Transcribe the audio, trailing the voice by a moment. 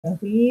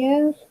Buenos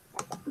días.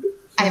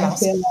 Ahí vamos.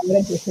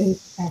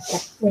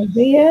 Buenos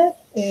días.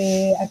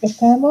 Acá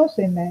estamos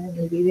en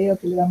el video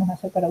que le vamos a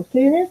hacer para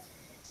ustedes.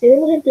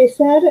 Queremos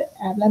empezar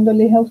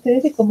hablándoles a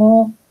ustedes de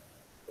cómo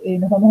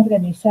nos vamos a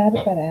organizar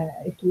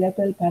para estudiar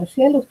para el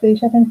parcial. Ustedes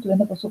ya están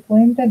estudiando por su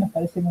cuenta, nos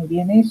parece muy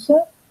bien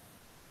eso.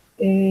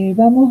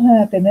 Vamos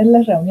a tener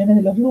las reuniones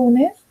de los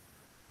lunes,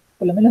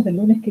 por lo menos del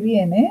lunes que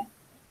viene,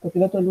 porque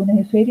el otro lunes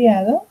es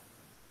feriado.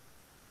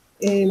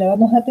 La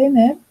vamos a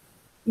tener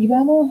y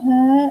vamos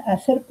a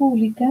hacer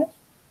públicas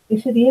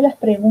ese día las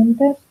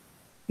preguntas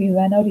que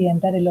van a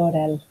orientar el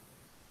oral.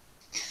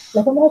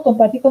 Las vamos a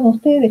compartir con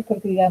ustedes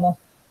porque, digamos,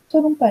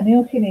 son un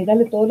paneo general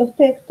de todos los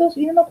textos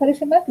y no nos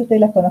parece mal que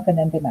ustedes las conozcan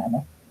de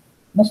antemano.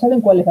 No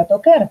saben cuál les va a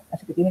tocar,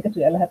 así que tienen que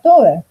estudiarlas a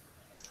todas.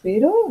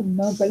 Pero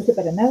no me parece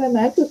para nada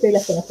mal que ustedes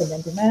las conozcan de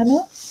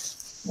antemano,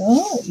 ¿no?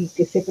 Y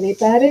que se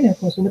preparen en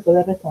función de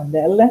poder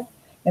responderlas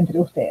entre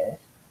ustedes.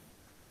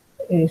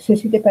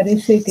 Ceci, ¿te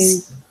parece que...?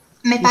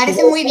 Me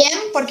parece muy bien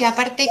porque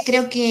aparte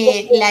creo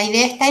que la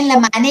idea está en la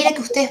manera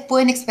que ustedes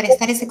pueden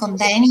expresar ese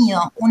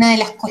contenido. Una de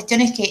las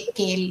cuestiones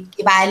que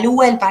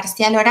evalúa el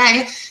parcial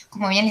oral,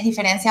 como bien les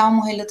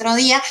diferenciábamos el otro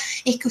día,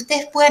 es que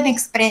ustedes puedan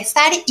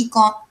expresar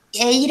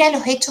e ir a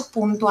los hechos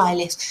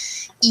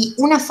puntuales. Y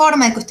una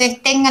forma de que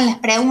ustedes tengan las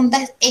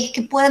preguntas es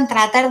que puedan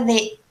tratar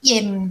de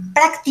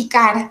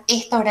practicar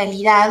esta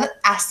oralidad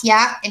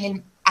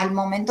al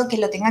momento que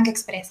lo tengan que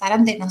expresar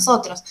ante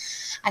nosotros.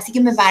 Así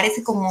que me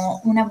parece como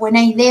una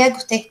buena idea que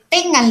ustedes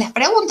tengan las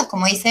preguntas,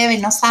 como dice Eve,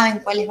 no saben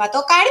cuál les va a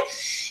tocar,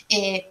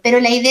 pero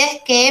la idea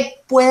es que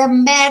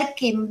puedan ver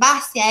que en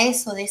base a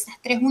eso de esas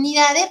 3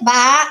 unidades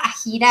va a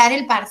girar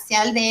el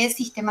parcial de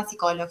sistemas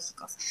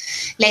psicológicos.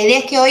 La idea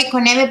es que hoy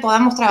con Eve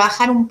podamos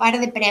trabajar un par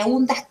de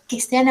preguntas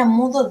que sean a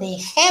modo de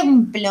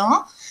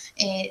ejemplo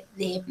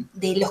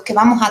de los que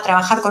vamos a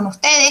trabajar con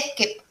ustedes,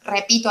 que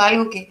repito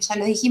algo que ya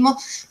lo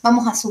dijimos,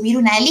 vamos a subir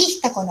una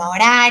lista con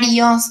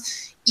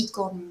horarios y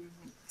con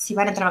si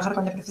van a trabajar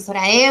con la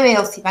profesora Eve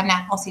o si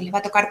les va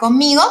a tocar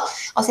conmigo.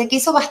 O sea que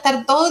eso va a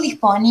estar todo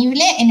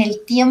disponible en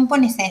el tiempo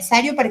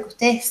necesario para que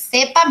ustedes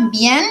sepan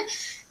bien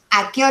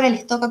a qué hora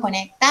les toca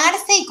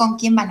conectarse y con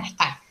quién van a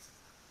estar.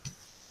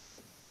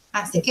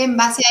 Así que en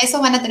base a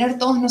eso van a tener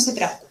todos, no se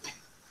preocupen.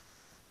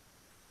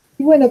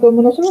 Y bueno,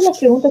 como nosotros las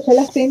preguntas ya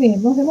las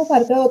tenemos, hemos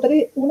marcado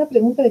una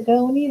pregunta de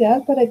cada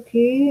unidad para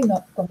que nos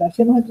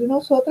conversemos entre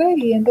nosotras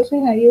y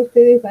entonces ahí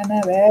ustedes van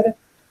a ver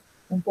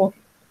un poco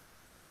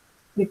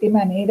de qué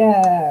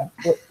manera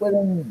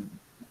pueden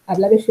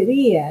hablar ese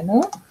día,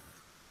 ¿no?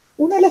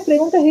 Una de las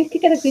preguntas es: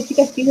 ¿qué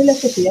características tiene la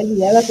sociedad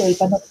guiada por el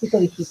panóptico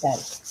digital?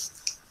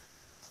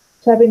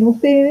 Saben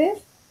ustedes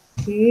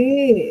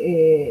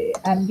que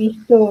han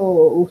visto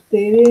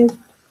ustedes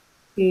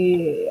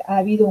que ha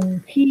habido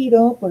un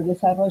giro por el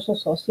desarrollo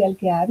social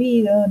que ha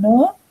habido,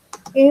 ¿no?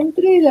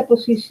 Entre la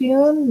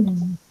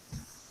posición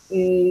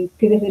que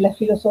desde las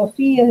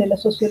filosofías de la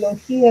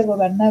sociología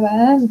gobernaba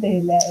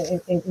antes,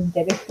 el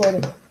interés por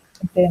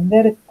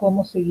entender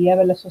cómo se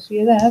guiaba la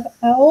sociedad,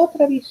 a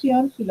otra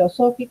visión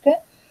filosófica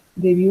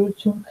de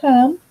Byung-Chul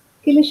Han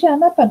que le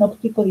llama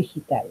panóptico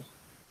digital,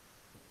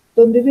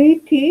 donde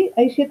ve que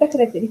hay ciertas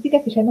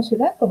características que ya no se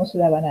dan como se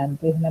daban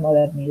antes en la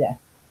modernidad.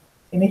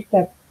 En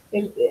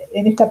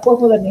esta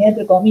posmodernidad,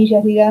 entre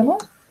comillas, digamos,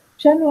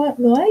 ya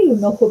no hay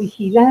un ojo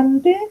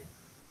vigilante,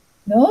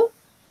 ¿no?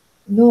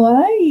 No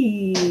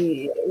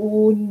hay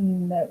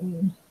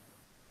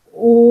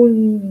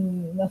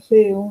no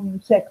sé,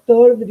 un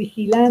sector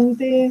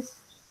vigilante.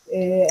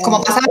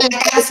 Como pasaba en la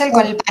cárcel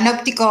con el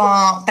panóptico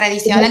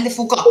tradicional de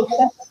Foucault.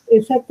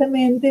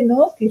 Exactamente,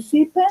 ¿no? Que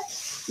sepa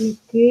y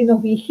que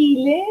nos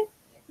vigile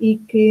y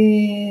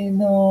que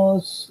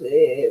nos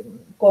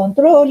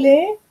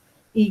controle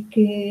y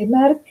que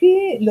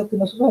marque lo que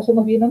nosotros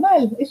hacemos bien o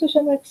mal. Eso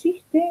ya no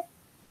existe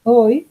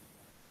hoy,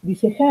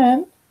 dice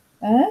Han,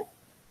 ¿ah?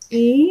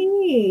 Y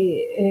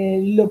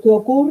lo que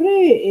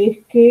ocurre es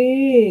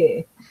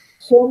que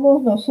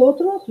somos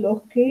nosotros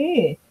los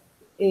que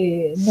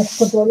nos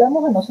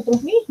controlamos a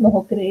nosotros mismos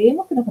o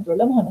creemos que nos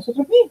controlamos a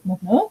nosotros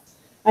mismos, ¿no?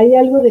 Hay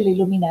algo de la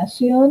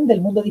iluminación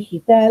del mundo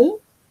digital,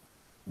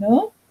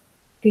 ¿no?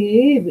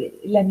 Que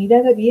la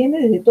mirada viene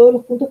desde todos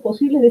los puntos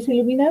posibles de esa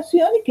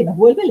iluminación y que nos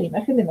vuelve la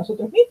imagen de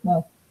nosotros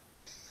mismos,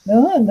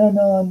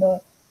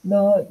 ¿no?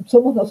 No,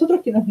 somos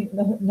nosotros que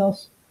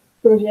nos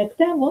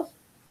proyectamos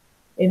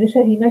en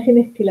esas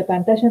imágenes que la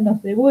pantalla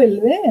nos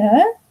devuelve,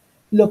 ¿eh?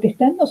 Lo que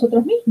está en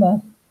nosotros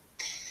mismos,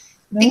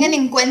 ¿no? Tengan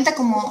en cuenta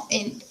como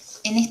en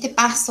este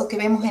paso que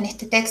vemos en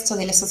este texto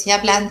de la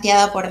sociedad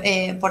planteada por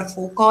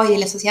Foucault y de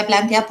la sociedad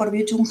planteada por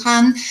Byung-Chul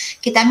Han,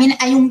 que también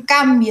hay un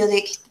cambio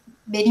de que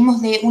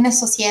venimos de una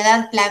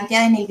sociedad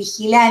planteada en el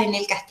vigilar, en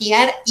el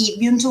castigar, y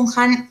Byung-Chul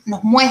Han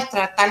nos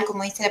muestra, tal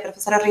como dice la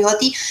profesora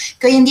Rigotti,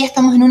 que hoy en día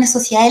estamos en una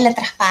sociedad de la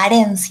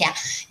transparencia,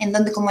 en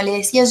donde, como le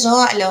decía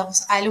yo a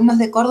los alumnos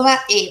de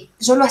Córdoba,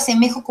 yo lo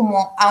asemejo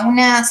como a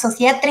una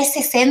sociedad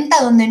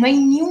 360 donde no hay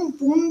ni un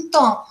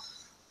punto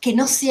que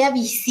no sea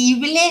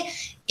visible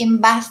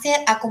en base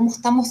a cómo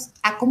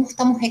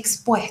estamos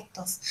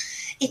expuestos.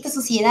 Esta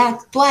sociedad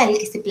actual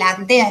que se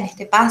plantea en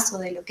este paso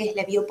de lo que es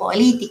la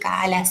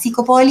biopolítica a la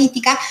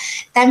psicopolítica,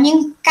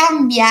 también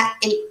cambia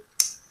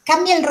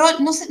el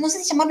rol, no sé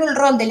si llamarlo el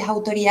rol de las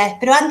autoridades,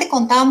 pero antes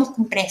contábamos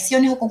con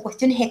presiones o con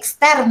cuestiones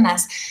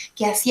externas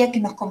que hacía que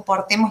nos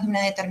comportemos de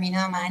una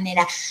determinada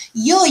manera.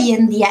 Y hoy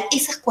en día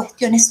esas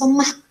cuestiones son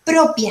más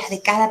propias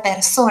de cada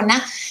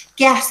persona,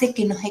 que hace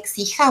que nos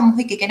exijamos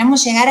y que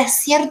queramos llegar a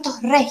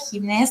ciertos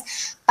regímenes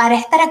para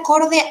estar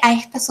acorde a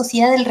esta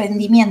sociedad del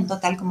rendimiento,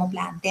 tal como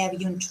plantea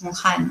Byung-Chul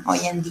Han hoy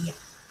en día.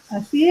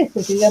 Así es,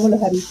 porque digamos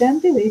los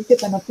habitantes de este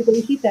panóptico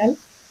digital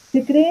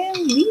se creen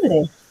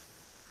libres,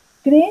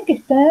 creen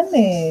que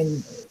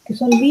que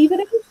son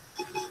libres,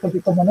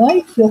 porque como no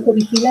hay ese ojo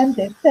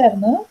vigilante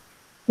externo,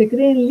 se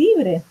creen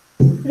libres.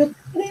 Pero ¿se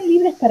creen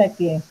libres para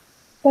qué?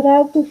 Para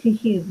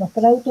autoexigirnos,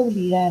 para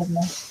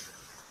autoobligarnos.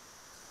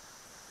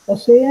 O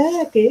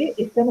sea que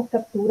estamos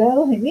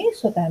capturados en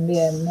eso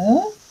también,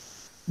 ¿no?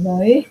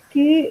 No es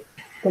que,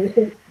 por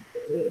eso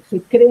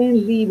se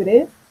creen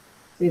libres,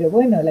 pero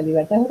bueno, la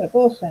libertad es otra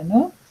cosa,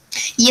 ¿no?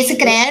 Y ese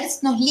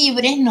creernos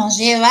libres nos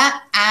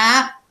lleva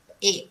a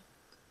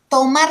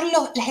tomar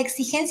las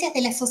exigencias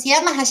de la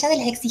sociedad más allá de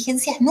las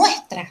exigencias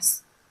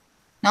nuestras,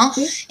 ¿no?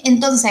 ¿Sí?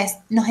 Entonces,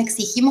 nos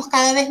exigimos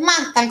cada vez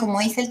más, tal como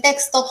dice el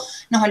texto,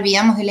 nos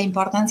olvidamos de la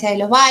importancia de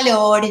los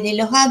valores, de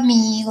los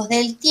amigos,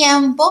 del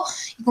tiempo,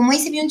 y como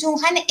dice Byung-Chul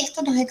Han,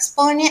 esto nos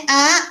expone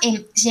a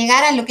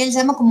llegar a lo que él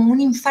llama como un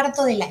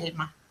infarto del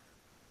alma.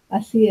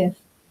 Así es,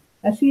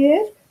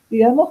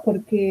 digamos,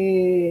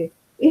 porque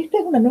esta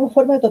es una nueva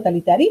forma de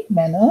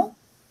totalitarismo, ¿no?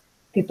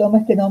 Que toma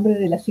este nombre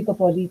de la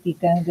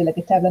psicopolítica, de la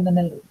que está hablando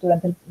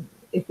durante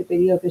este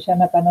periodo que se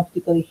llama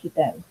panóptico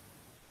digital.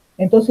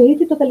 Entonces,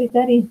 este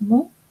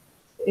totalitarismo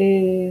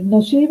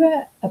nos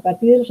lleva a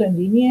partir del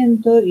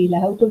rendimiento y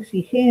la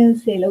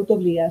autoexigencia y la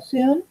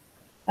autoobligación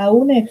a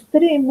un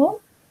extremo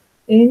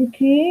en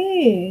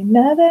que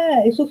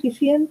nada es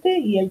suficiente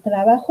y el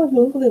trabajo es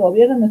lo único que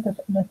gobierna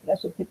nuestra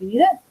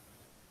subjetividad.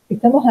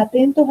 Estamos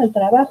atentos al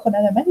trabajo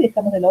nada más y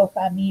dejamos de lado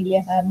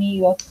familias,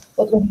 amigos,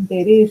 otros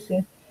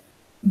intereses,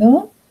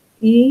 ¿no?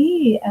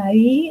 Y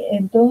ahí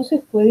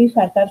entonces puede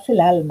infartarse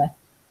el alma,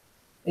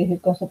 es el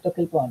concepto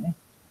que él pone,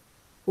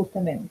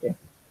 justamente.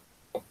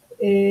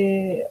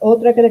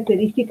 Otra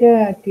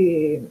característica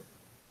que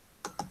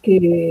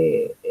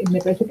me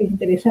parece que es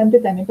interesante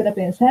también para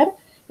pensar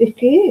es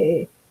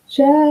que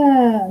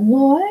ya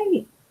no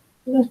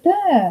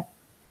está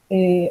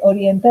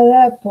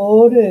orientada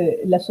por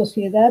la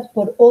sociedad,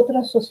 por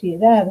otra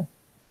sociedad,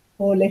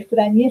 por la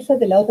extrañeza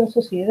de la otra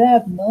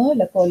sociedad, ¿no?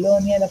 La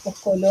colonia, la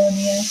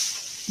poscolonia,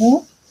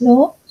 ¿no?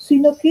 No,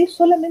 sino que es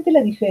solamente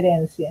la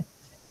diferencia.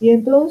 Y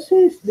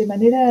entonces, de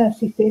manera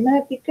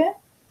sistemática,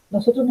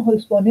 nosotros nos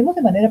exponemos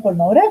de manera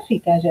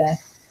pornográfica ya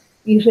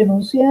y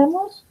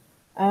renunciamos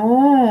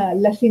a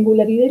la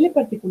singularidad y la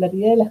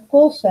particularidad de las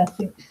cosas.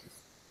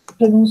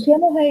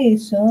 Renunciamos a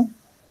eso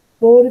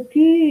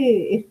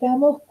porque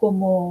estamos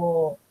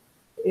como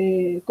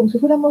si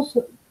fuéramos,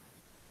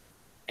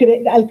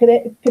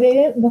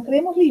 nos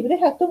creemos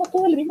libres, actuamos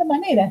todos de la misma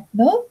manera,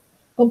 ¿no?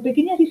 Con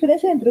pequeñas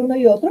diferencias entre uno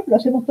y otro, pero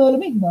hacemos todo lo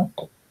mismo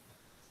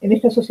en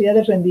esta sociedad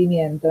de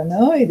rendimiento,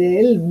 ¿no? Y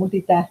del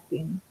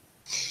multitasking.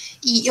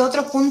 Y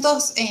otros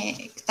puntos,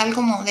 tal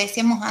como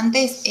decíamos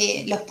antes,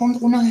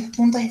 unos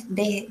puntos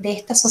de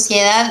esta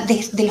sociedad,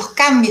 de los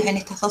cambios en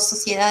estas dos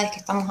sociedades que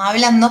estamos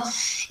hablando,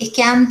 es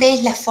que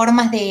antes las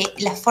formas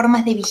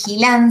de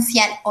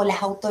vigilancia o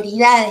las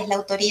autoridades, la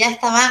autoridad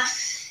estaba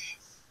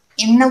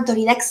en una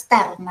autoridad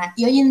externa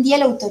y hoy en día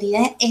la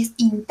autoridad es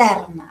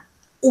interna.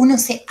 Uno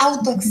se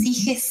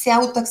autoexige, se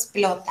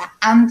autoexplota.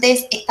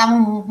 Antes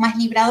estábamos más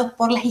librados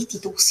por las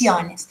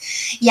instituciones.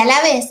 Y a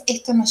la vez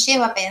esto nos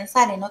lleva a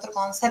pensar en otro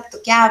concepto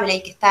que habla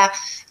y que está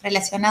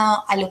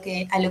relacionado a lo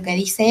que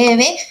dice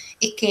Eve,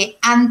 es que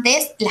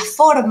antes las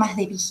formas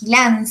de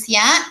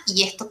vigilancia,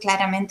 y esto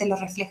claramente lo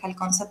refleja el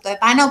concepto de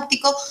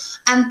panóptico,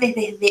 antes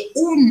desde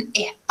un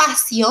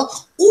espacio,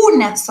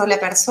 una sola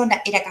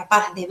persona era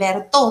capaz de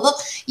ver todo,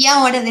 y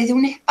ahora desde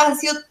un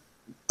espacio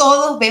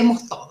todos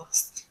vemos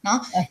todos,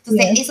 ¿no?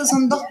 Entonces, esos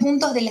son dos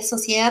puntos de la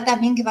sociedad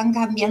también que van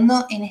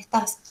cambiando en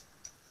estas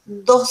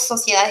dos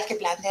sociedades que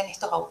plantean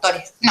estos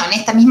autores. No, en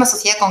esta misma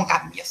sociedad con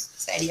cambios,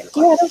 sería el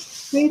correcto. Claro,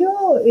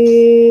 pero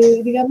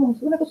digamos,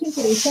 una cosa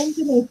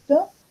interesante en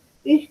esto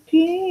es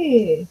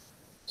que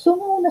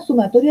somos una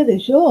sumatoria de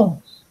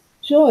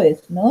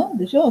yoes, ¿no?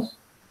 De yos.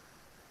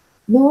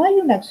 No hay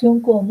una acción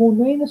común,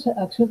 no hay una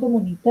acción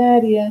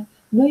comunitaria,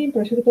 no hay un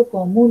proyecto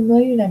común, no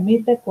hay una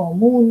meta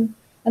común.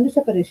 Han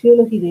desaparecido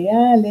los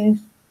ideales,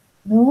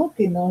 ¿no?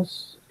 Que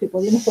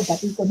podíamos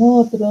compartir con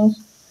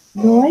otros.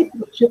 No hay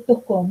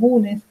proyectos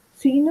comunes,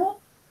 sino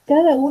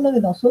cada uno de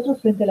nosotros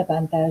frente a la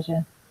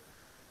pantalla.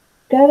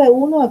 Cada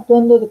uno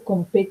actuando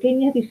con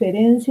pequeñas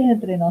diferencias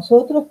entre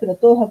nosotros, pero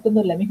todos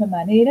actuando de la misma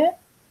manera,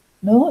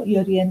 ¿no? Y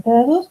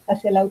orientados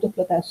hacia la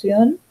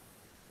autoexplotación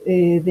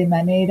de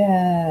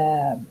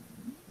manera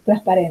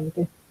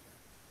transparente.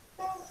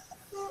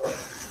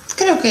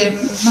 Creo que,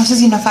 no sé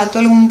si nos faltó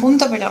algún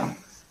punto, pero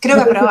Creo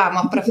que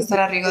aprobamos,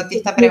 profesora Rigotti,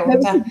 esta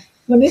pregunta.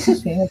 Con eso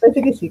sí, me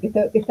parece que sí, que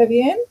está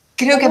bien.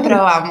 Creo que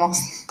aprobamos.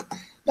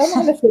 Vamos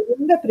a la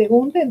segunda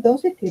pregunta,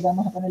 entonces, que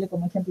vamos a ponerle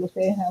como ejemplo a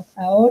ustedes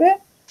ahora,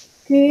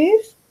 que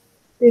es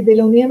de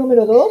la unidad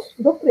número 2,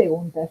 dos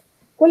preguntas.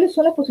 ¿Cuáles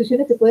son las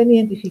posiciones que pueden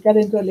identificar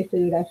dentro de la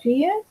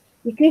historiografía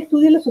y qué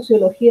estudia la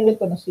sociología del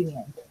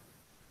conocimiento?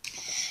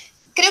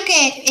 Creo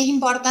que es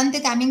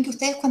importante también que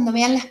ustedes cuando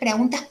vean las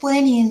preguntas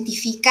pueden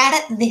identificar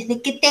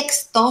desde qué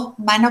texto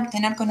van a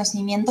obtener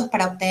conocimientos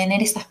para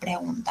obtener esas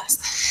preguntas.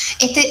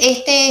 Este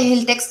es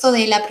el texto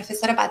de la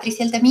profesora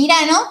Patricia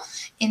Altamirano,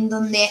 en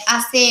donde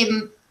hace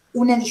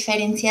una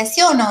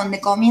diferenciación o donde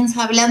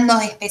comienza hablando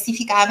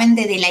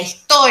específicamente de la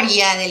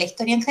historia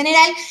en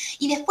general,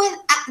 y después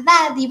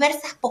da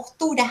diversas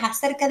posturas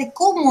acerca de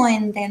cómo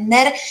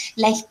entender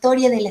la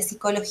historia de la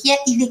psicología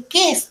y de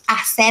qué es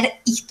hacer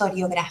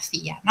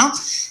historiografía, ¿no?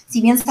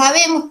 Si bien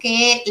sabemos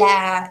que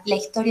la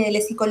historia de la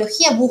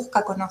psicología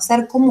busca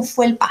conocer cómo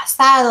fue el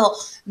pasado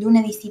de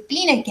una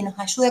disciplina y que nos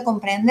ayude a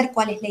comprender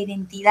cuál es la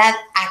identidad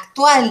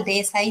actual de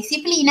esa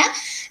disciplina,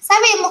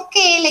 sabemos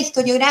que la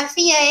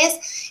historiografía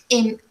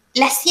es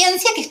la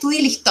ciencia que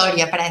estudia la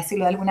historia, para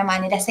decirlo de alguna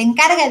manera. Se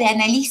encarga de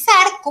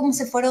analizar cómo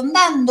se fueron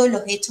dando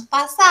los hechos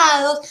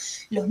pasados,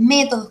 los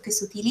métodos que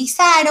se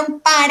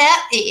utilizaron para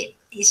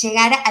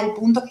llegar al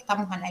punto que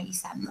estamos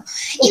analizando.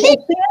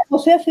 O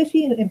sea,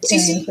 Ceci, en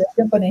sí.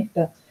 relación con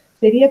esto,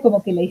 sería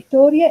como que la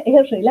historia es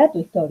el relato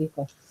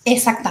histórico.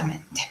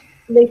 Exactamente.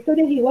 La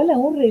historia es igual a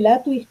un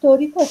relato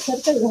histórico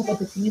acerca de los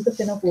acontecimientos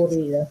que han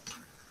ocurrido.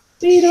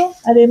 Pero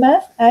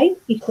además hay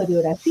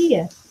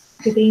historiografía,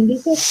 que te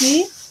indica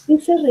que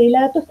ese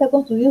relato está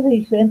construido de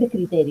diferentes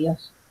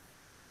criterios,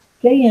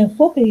 que hay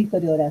enfoques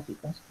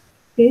historiográficos,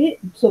 que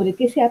sobre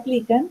qué se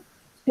aplican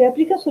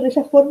sobre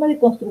esa forma de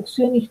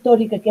construcción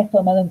histórica que has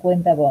tomado en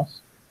cuenta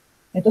vos.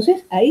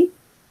 Entonces hay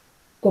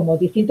como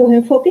distintos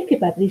enfoques que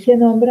Patricia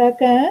nombra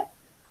acá,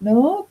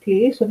 ¿no?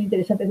 Que son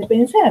interesantes de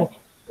pensar.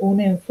 Un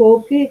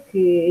enfoque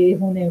que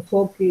es un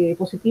enfoque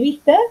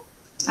positivista.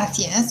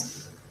 Así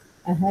es.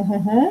 Ajá,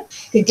 ajá.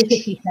 ¿En qué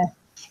se fija?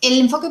 El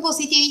enfoque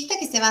positivista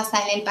que se basa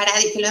en el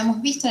paradigma, que lo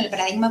hemos visto en el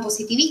paradigma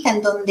positivista,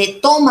 en donde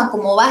toma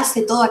como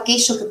base todo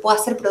aquello que pueda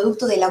ser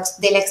producto de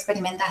la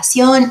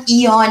experimentación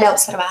y o la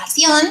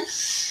observación,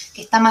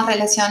 que está más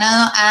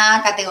relacionado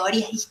a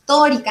categorías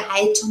históricas,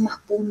 a hechos más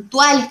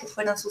puntuales que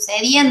fueron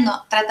sucediendo,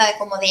 trata de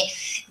como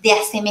de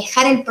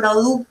asemejar el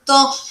producto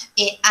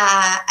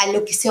a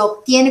lo que se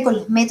obtiene con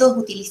los métodos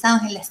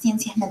utilizados en las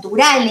ciencias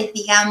naturales,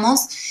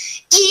 digamos,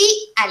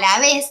 y a la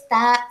vez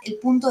está el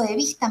punto de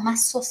vista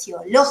más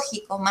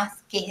sociológico, más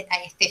que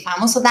este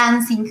famoso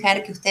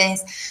Danzinger que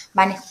ustedes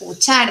van a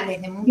escuchar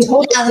desde muchos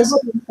lados. Es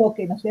otro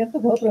enfoque, ¿no es cierto?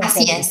 Es otro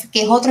Así enfoque. es,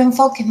 que es otro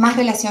enfoque más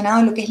relacionado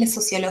a lo que es la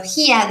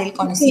sociología del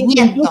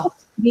conocimiento.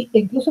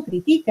 Incluso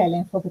critica el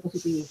enfoque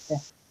positivista.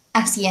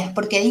 Así es,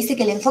 porque dice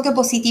que el enfoque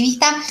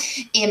positivista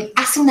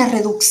hace una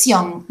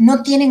reducción,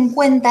 no tiene en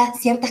cuenta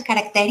ciertas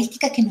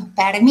características que nos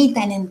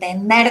permitan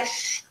entender.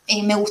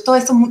 Me gustó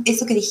eso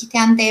que dijiste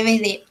antes,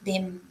 Eve,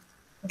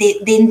 de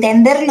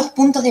entender los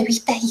puntos de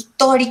vista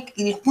históricos,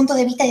 los puntos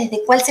de vista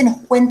desde cuál se nos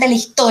cuenta la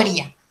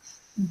historia,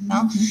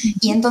 ¿no?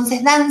 Y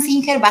entonces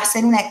Danzinger va a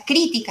hacer una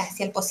crítica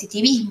hacia el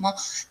positivismo,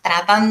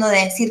 tratando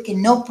de decir que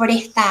no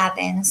presta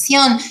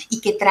atención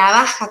y que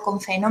trabaja con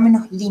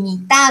fenómenos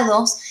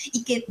limitados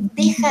y que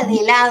deja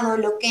de lado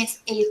lo que es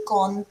el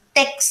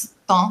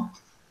contexto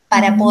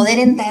para poder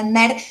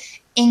entender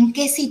en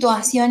qué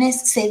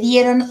situaciones se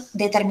dieron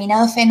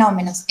determinados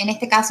fenómenos. En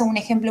este caso, un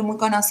ejemplo muy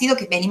conocido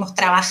que venimos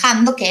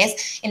trabajando, que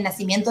es el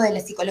nacimiento de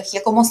la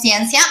psicología como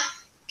ciencia,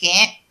 que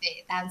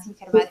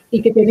Danzinger va a decir.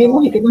 Y que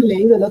tenemos y que hemos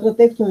leído el otro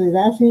texto de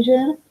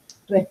Danzinger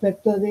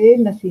respecto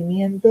del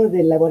nacimiento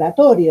del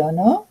laboratorio,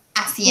 ¿no?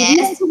 Así Y bien,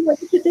 es. como en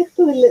ese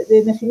texto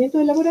del nacimiento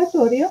del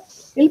laboratorio,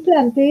 él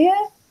plantea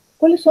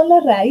cuáles son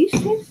las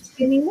raíces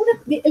que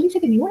él dice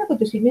que ningún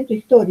acontecimiento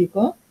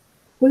histórico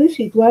puede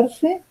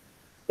situarse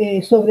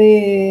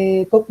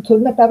sobre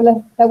una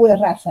tabla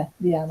rasa,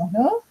 digamos,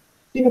 ¿no?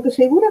 Sino que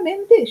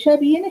seguramente ya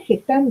viene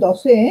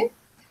gestándose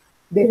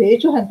desde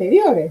hechos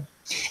anteriores,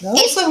 ¿no?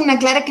 Eso es una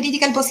clara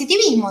crítica al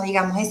positivismo,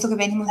 digamos, esto que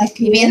venimos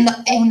describiendo,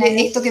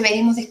 esto que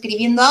venimos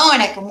describiendo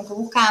ahora, como que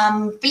busca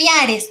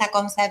ampliar esa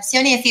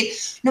concepción y decir,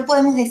 no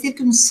podemos decir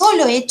que un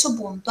solo hecho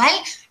puntual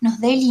nos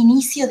dé el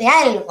inicio de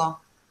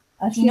algo.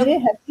 Así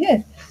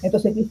es.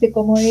 Entonces, viste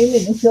cómo él,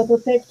 en ese otro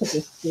texto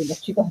que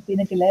los chicos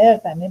tienen que leer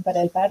también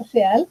para el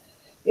parcial,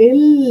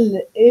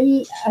 él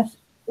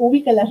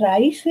ubica las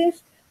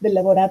raíces del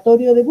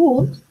laboratorio de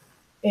Wundt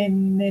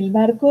en el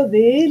marco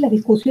de las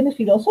discusiones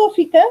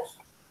filosóficas,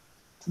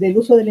 del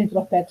uso de la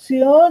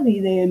introspección y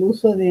del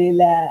uso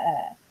del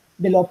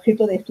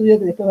objeto de estudio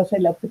que después va a ser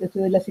el objeto de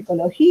estudio de la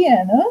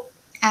psicología, ¿no?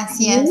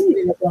 Así Y es.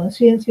 de la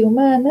conciencia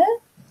humana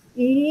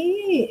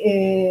y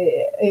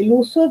el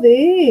uso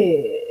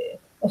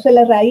o sea,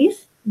 la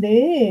raíz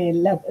de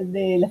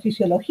la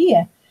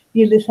fisiología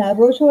y el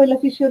desarrollo de la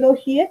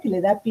fisiología que le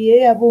da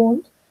pie a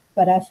Wundt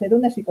para hacer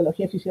una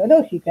psicología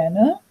fisiológica,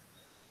 ¿no?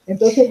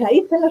 Entonces ahí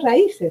están las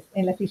raíces,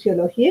 en la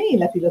fisiología y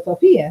en la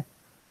filosofía.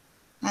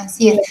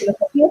 Así Y en la es.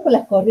 filosofía con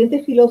las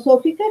corrientes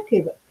filosóficas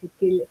que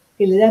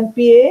le dan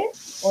pie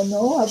o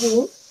no a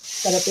Wundt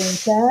para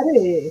pensar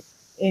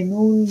en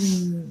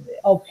un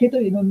objeto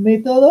y en un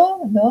método,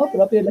 ¿no?,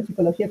 propio de la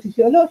psicología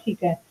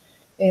fisiológica.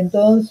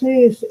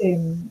 Entonces,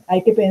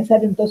 hay que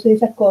pensar entonces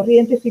esas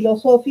corrientes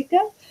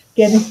filosóficas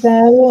que han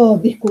estado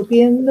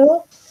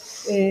discutiendo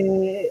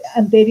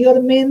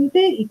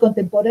anteriormente y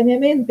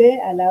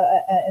contemporáneamente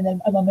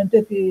al momento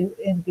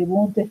en que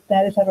Wundt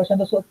está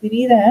desarrollando su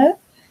actividad,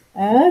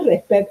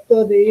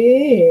 respecto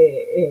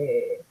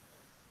de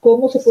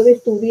cómo se puede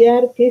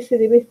estudiar, qué se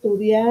debe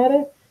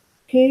estudiar,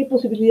 qué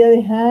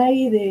posibilidades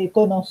hay de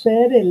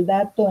conocer el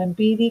dato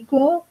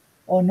empírico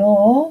o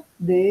no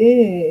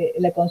de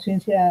la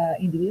conciencia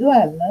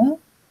individual, ¿no?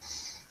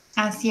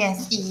 Así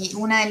es, y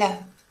una de las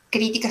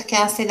críticas que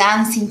hace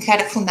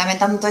Danziger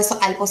fundamentando todo eso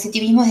al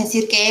positivismo es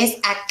decir que es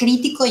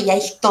acrítico y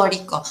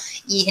ahistórico.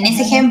 Y en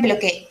ese Ajá. ejemplo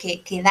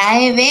que da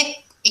Eve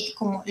es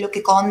como lo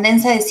que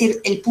condensa, es decir,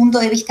 el punto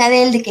de vista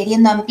de él de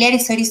queriendo ampliar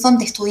ese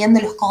horizonte, estudiando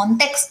los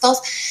contextos,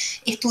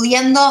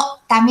 estudiando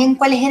también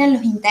cuáles eran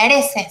los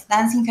intereses.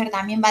 Danziger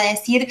también va a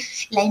decir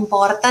la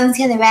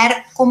importancia de ver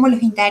cómo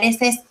los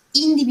intereses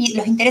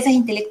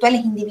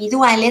intelectuales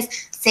individuales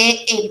se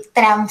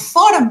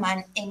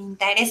transforman en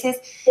intereses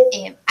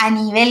a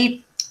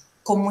nivel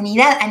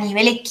comunidad, a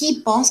nivel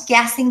equipos, que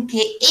hacen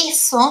que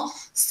eso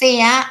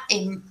sea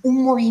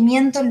un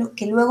movimiento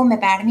que luego me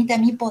permite a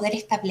mí poder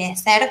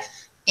establecer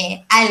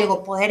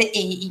algo, poder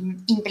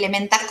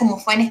implementar, como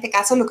fue en este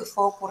caso lo que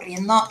fue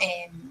ocurriendo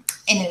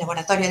en el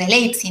laboratorio de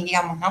Leipzig,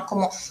 digamos, ¿no?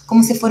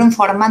 Cómo se fueron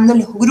formando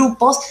los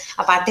grupos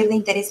a partir de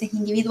intereses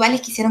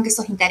individuales que hicieron que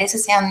esos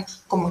intereses sean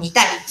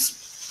comunitarios.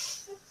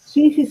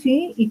 Sí, sí,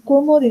 sí, y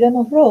como,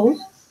 digamos, Rose,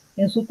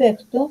 en su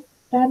texto,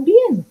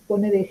 también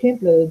pone de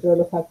ejemplo, dentro de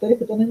los factores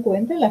que toma en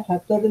cuenta, el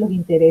factor de los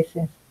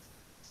intereses.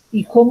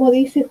 Y cómo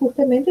dice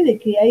justamente de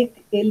que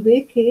él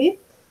ve que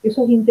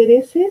esos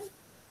intereses,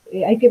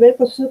 hay que ver el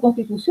proceso de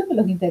constitución de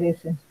los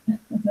intereses, ¿no?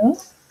 Cómo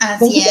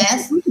Así se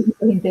es. constituyen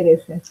los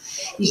intereses.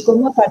 Y Y,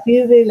 cómo a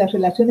partir de las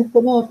relaciones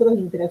con otros, la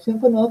interacción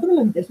con otros,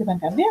 los intereses van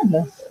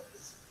cambiando.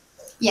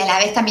 Y a la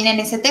vez también en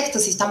ese texto,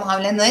 si estamos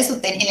hablando de eso,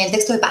 en el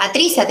texto de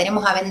Patricia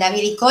tenemos a Ben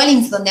David y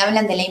Collins, donde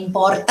hablan de la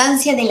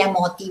importancia de la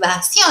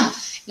motivación.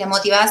 La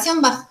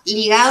motivación va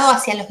ligado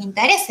hacia los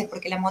intereses,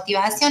 porque la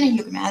motivación es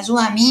lo que me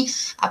ayuda a mí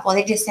a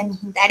poder crecer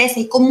mis intereses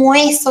y cómo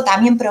eso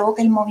también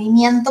provoca el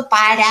movimiento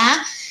para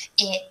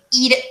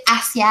ir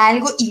hacia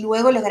algo y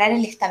luego lograr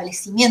el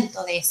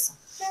establecimiento de eso.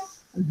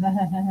 Ajá,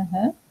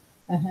 ajá,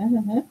 ajá,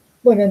 ajá.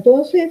 Bueno,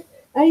 entonces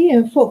hay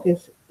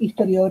enfoques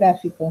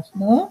historiográficos,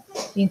 ¿no?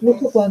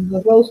 Incluso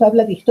cuando Rose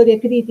habla de historia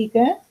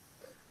crítica,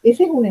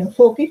 ese es un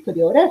enfoque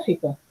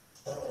historiográfico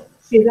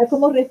que da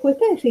como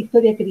respuesta a esa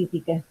historia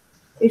crítica.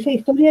 Esa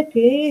historia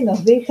que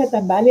nos deja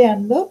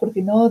tambaleando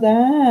porque no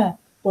da,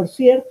 por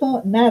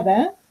cierto,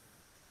 nada,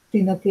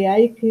 sino que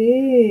hay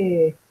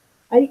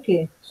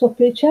que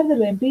sospechar de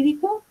lo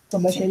empírico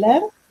con Sí.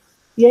 Bachelard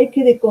y hay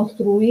que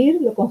deconstruir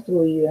lo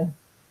construido,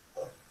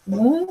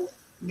 ¿no?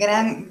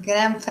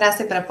 Gran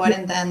frase para poder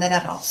entender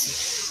a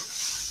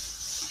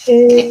Ross.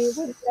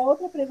 Bueno, la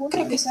otra pregunta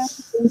Creo que que estaba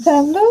es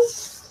pensando,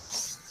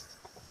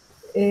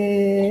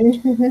 eh,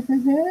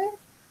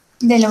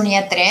 de la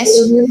unidad de la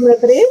 3. Unión número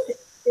 3,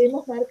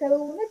 hemos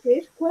marcado una que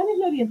es cuál es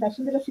la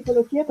orientación de la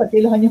psicología a partir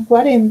de los años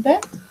 40,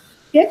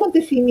 qué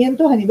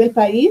acontecimientos a nivel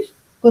país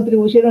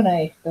contribuyeron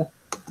a esto.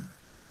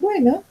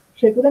 Bueno,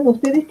 recuerdan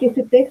ustedes que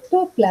este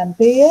texto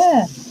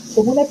plantea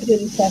como una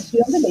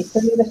priorización de la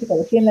historia de la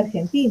psicología en la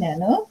Argentina,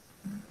 ¿no?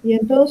 Y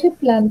entonces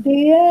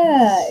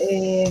plantea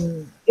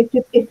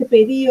este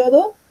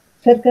periodo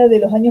cerca de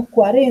los años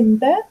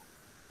 40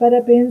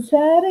 para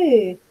pensar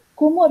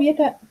cómo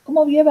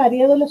había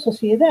variado la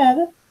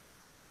sociedad,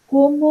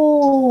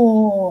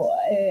 cómo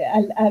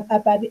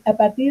a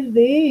partir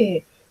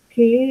de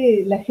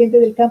que la gente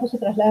del campo se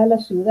traslada a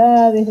las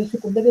ciudades, el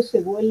secundario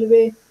se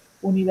vuelve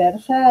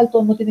universal,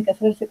 todo el mundo tiene que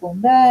hacer el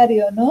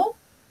secundario, ¿no?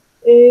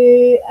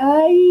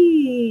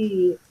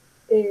 Hay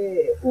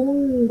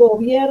un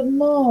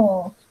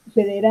gobierno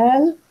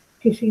federal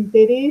que se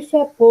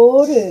interesa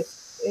por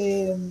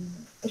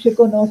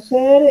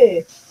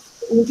reconocer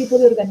un tipo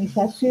de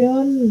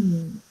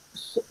organización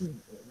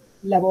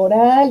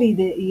laboral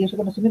y el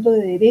reconocimiento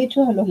de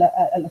derechos a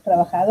los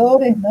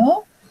trabajadores,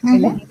 ¿no? Uh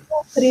En las -huh.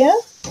 industrias,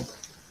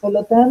 por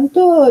lo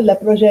tanto, la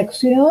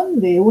proyección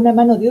de una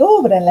mano de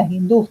obra en las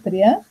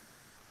industrias,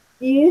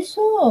 y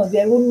eso,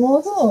 de algún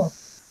modo,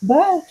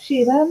 va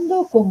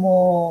llevando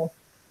como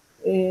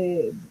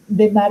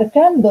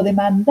demarcando,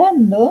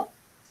 demandando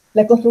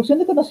la construcción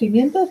de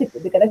conocimientos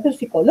de carácter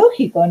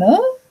psicológico, ¿no?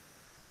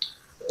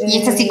 Y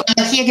esta Eh,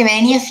 psicología que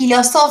venía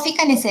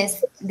filosófica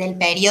del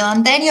periodo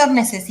anterior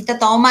necesita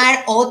tomar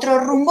otro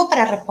rumbo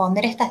para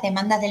responder a estas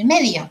demandas del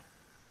medio.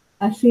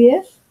 Así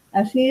es,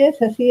 así es,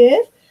 así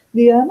es,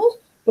 digamos,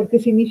 porque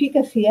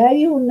significa si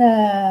hay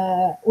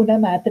una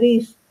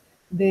matriz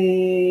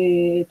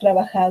de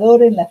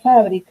trabajador en las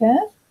fábricas,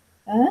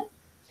 ¿ah?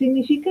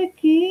 Significa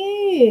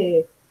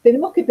que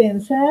tenemos que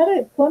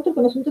pensar cuánto el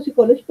conocimiento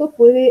psicológico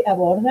puede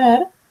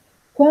abordar,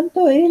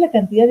 cuánto es la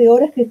cantidad de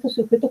horas que estos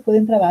sujetos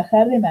pueden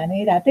trabajar de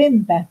manera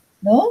atenta,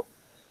 ¿no?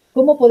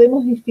 ¿Cómo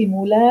podemos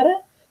estimular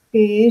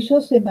que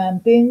ellos se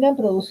mantengan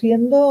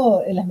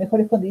produciendo en las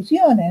mejores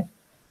condiciones,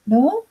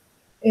 ¿no?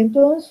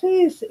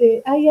 Entonces,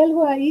 hay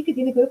algo ahí que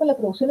tiene que ver con la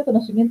producción de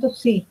conocimiento,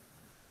 sí,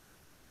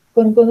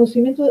 con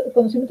conocimiento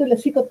de la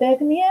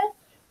psicotecnia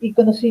y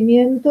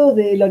conocimiento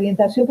de la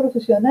orientación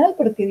profesional,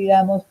 porque,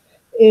 digamos,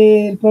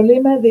 el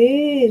problema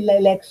de la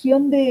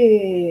elección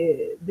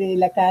de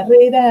la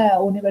carrera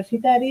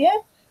universitaria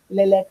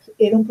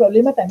era un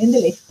problema también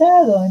del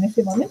Estado en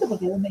ese momento,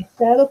 porque era un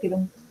Estado que era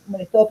un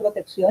Estado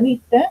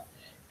proteccionista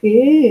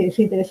que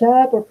se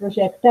interesaba por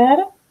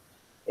proyectar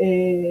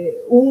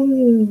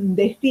un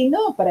destino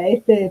para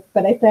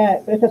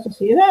esta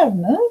sociedad,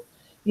 ¿no?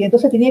 Y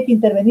entonces tenía que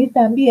intervenir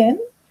también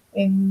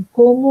en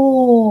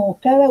cómo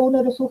cada uno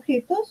de los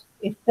sujetos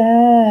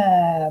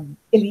está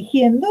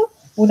eligiendo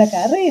una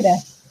carrera.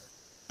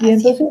 Y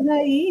Así es. entonces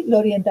ahí la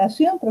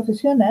orientación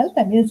profesional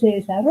también se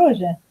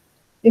desarrolla.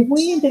 Es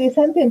muy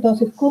interesante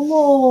entonces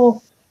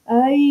cómo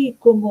hay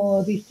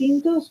como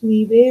distintos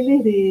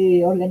niveles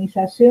de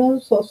organización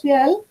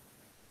social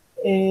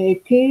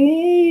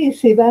que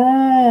se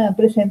va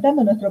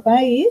presentando en nuestro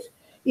país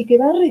y que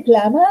van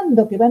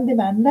reclamando, que van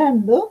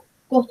demandando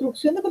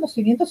construcción de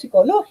conocimiento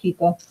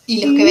psicológico.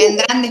 Y los que Y,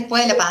 vendrán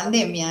después de la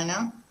pandemia,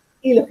 ¿no?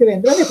 y los que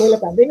vendrán después de la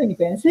pandemia, ni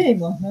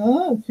pensemos,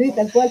 ¿no? Sí,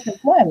 tal cual, tal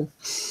cual.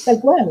 Tal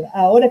cual.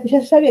 Ahora que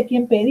ya se sabe a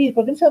quién pedir,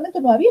 porque en ese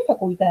momento no había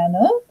facultad,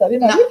 ¿no? Todavía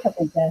no No, había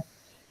facultad.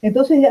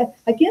 Entonces,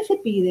 ¿a quién se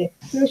pide?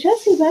 Pero ya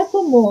se va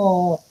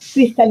como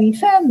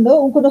cristalizando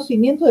un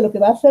conocimiento de lo que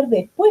va a ser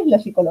después la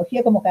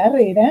psicología como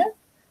carrera,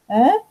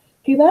 ¿ah?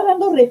 Que va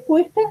dando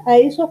respuesta a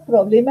esos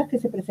problemas que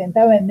se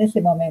presentaban en ese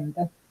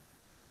momento.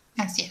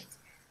 así es.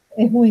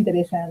 Es muy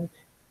interesante.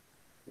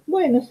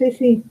 Bueno,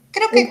 Ceci,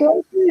 Creo que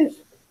entonces,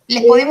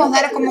 les podemos vamos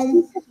a dar ver como así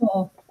un...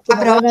 como van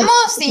a... ¿Aprobamos?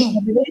 Sí,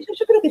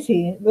 Yo creo que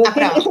sí. Ellos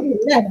aprobamos. me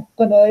dirán,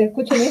 cuando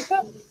escuchen esto,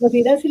 nos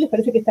dirán si les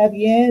parece que está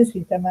bien, si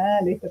está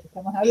mal, esto que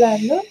estamos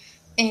hablando.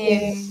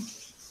 Eh, Eh,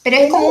 pero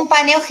es bueno, como un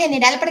paneo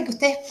general para que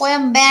ustedes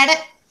puedan ver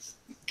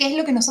qué es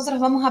lo que nosotros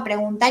vamos a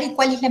preguntar y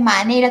cuál es la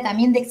manera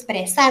también de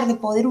expresar, de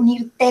poder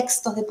unir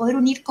textos, de poder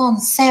unir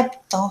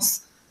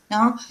conceptos,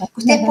 ¿no? Que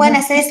ustedes puedan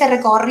hacer ese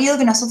recorrido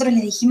que nosotros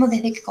les dijimos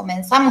desde que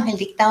comenzamos el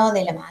dictado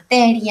de la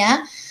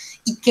materia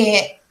y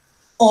que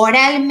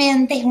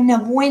oralmente es una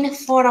buena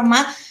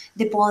forma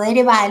de poder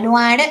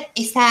evaluar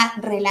esa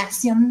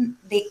relación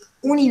de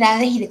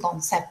unidades y de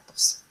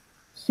conceptos.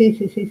 sí,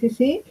 sí, sí, sí,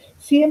 sí.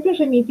 Siempre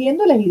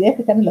remitiendo las ideas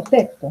que están en los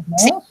textos, ¿no?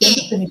 Siempre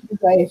Sí,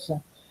 remitiendo a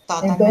eso.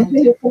 Entonces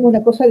totalmente. es como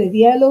una cosa de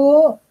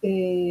diálogo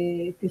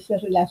que se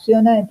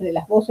relaciona entre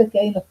las voces que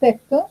hay en los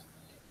textos.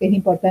 Es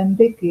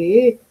importante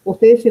que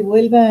ustedes se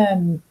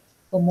vuelvan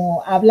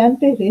como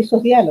hablantes de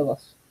esos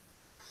diálogos.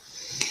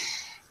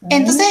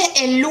 Entonces,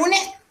 ¿Ah? el lunes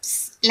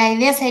la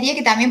idea sería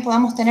que también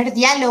podamos tener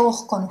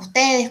diálogos con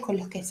ustedes, con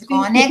los que se Sí, sí, sí.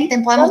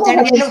 conecten, podamos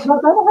tener diálogos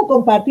Vamos a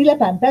compartir la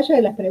pantalla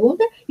de las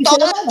preguntas y se las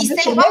todos vamos a y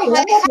mandar se por los mail, vamos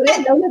a vamos a poner dejar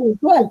el aula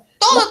virtual.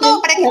 Las todo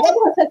preguntas para que las ustedes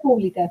vamos a hacer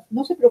públicas.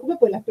 No se preocupen,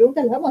 pues las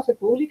preguntas las vamos a hacer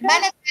públicas.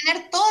 van a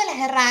tener todas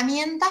las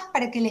herramientas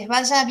para que les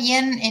vaya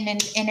bien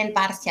en el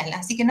parcial.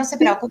 Así que no se Sí,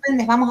 preocupen,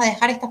 les vamos a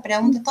dejar estas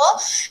preguntas todo,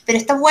 pero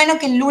está bueno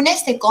que el lunes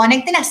se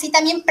conecten, así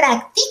también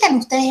practican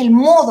ustedes el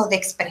modo de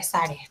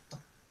expresar esto.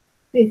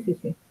 sí, sí,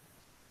 sí.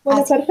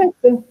 Bueno, Así,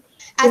 perfecto.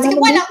 Te así que mando un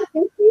bueno, beso,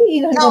 Ceci,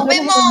 y nos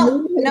encontramos el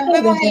lunes a las nos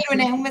vemos órdenes, el entonces.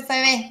 lunes. Un beso,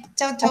 bebé.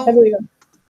 Chau, Hasta chau. luego.